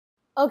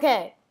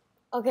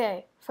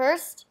Okay,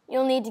 first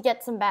you'll need to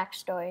get some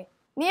backstory.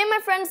 Me and my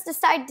friends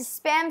decided to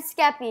spam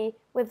Skeppy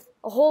with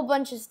a whole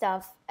bunch of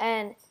stuff,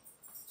 and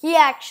he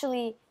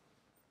actually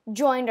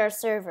joined our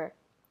server.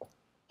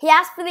 He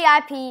asked for the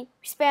IP, we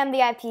spammed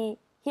the IP,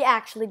 he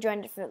actually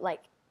joined it for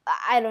like,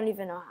 I don't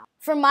even know how.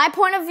 From my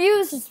point of view,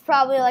 this is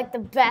probably like the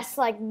best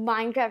like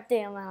Minecraft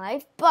day of my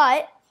life,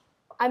 but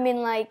I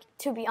mean like,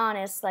 to be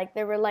honest, like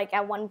there were like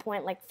at one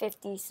point like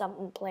 50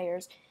 something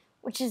players,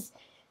 which is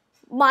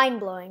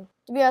mind-blowing.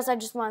 To be honest, I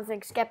just want to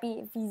thank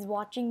Skeppy if he's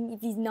watching. If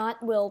he's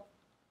not, well,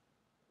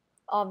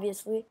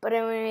 obviously. But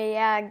anyway,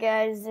 yeah,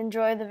 guys,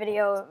 enjoy the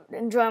video.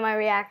 Enjoy my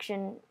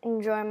reaction.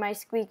 Enjoy my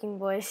squeaking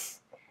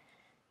voice.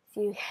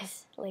 See you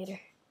guys later.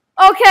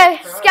 Okay,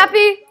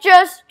 Skeppy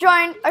just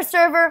joined our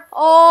server.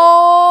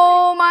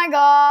 Oh my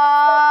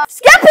god.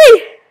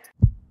 Skeppy!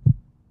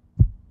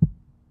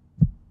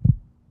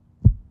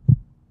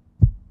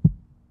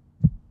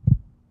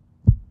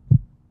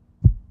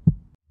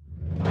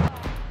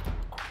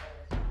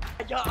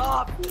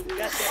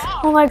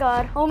 Oh my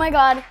god, oh my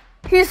god.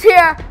 He's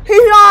here,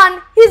 he's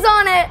on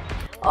it.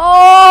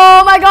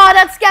 Oh my god,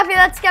 that's Skeppy,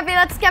 that's Skeppy,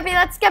 that's Skeppy,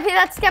 that's Skeppy,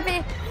 that's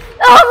Skeppy.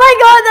 Oh my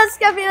god, that's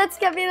Skeppy, that's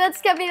Skeppy,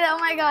 that's Skeppy, oh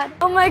my god.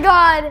 Oh my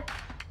god.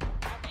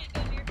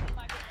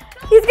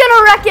 He's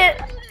gonna wreck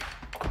it.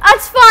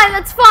 That's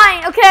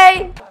fine,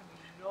 okay?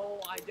 No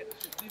idea.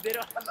 They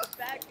don't have a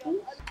backup.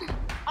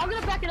 I'm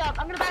gonna back it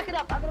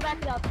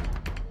up.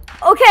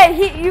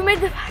 Okay, you made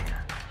the backup.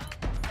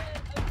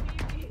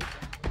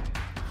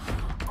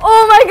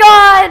 Oh my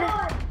god!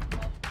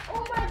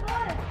 Oh my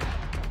god!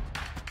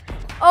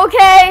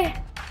 Okay,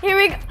 here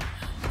we go.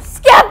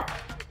 Skep!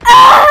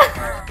 Ah!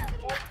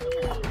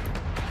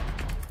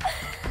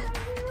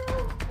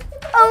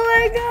 Oh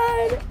my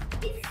god!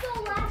 It's so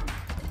loud.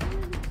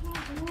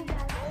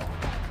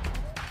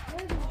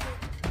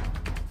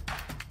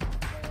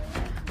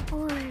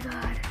 Oh my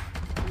god.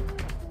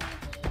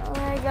 Oh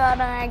my god,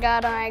 oh my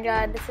god, oh my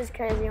god. This is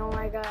crazy, oh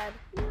my god.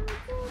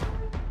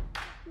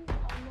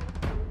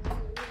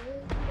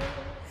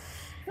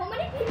 So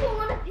many people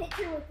want a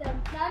picture with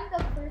them. I'm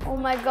the first Oh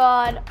my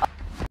god.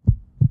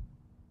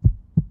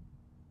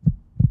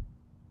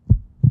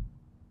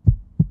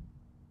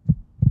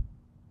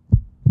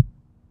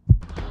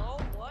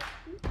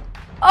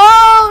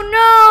 Oh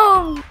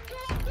no!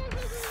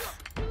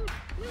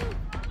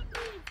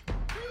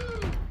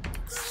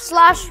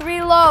 Slash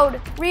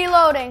reload.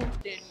 Reloading.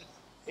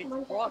 He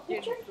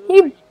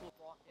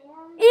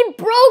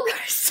broke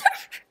our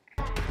server.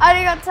 I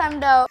already got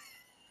timed out.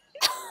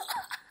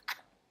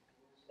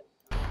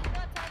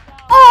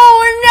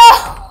 Oh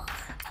no!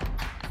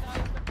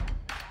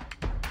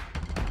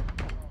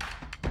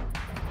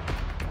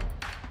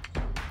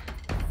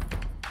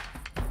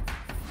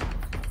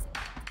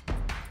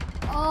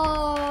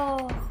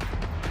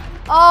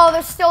 Oh,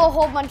 there's still a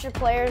whole bunch of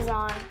players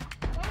on.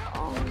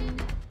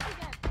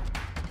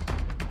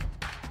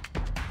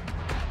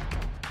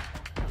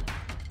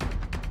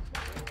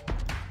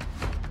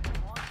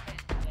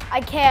 I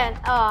can't.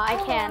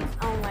 I can't.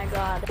 Oh my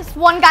god. This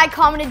one guy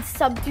commented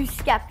sub to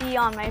Skeppy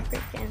on my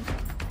freaking.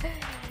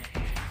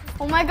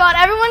 Oh my god,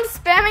 everyone's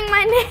spamming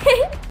my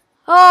name.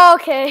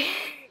 Okay.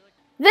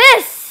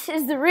 This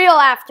is the real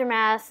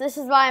aftermath. This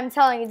is why I'm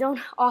telling you,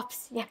 don't op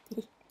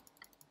Skeppy.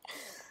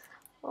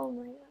 Oh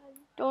my god.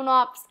 Don't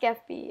op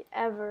Skeppy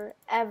ever.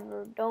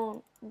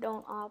 Don't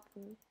op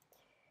him.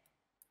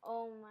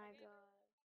 Oh my god.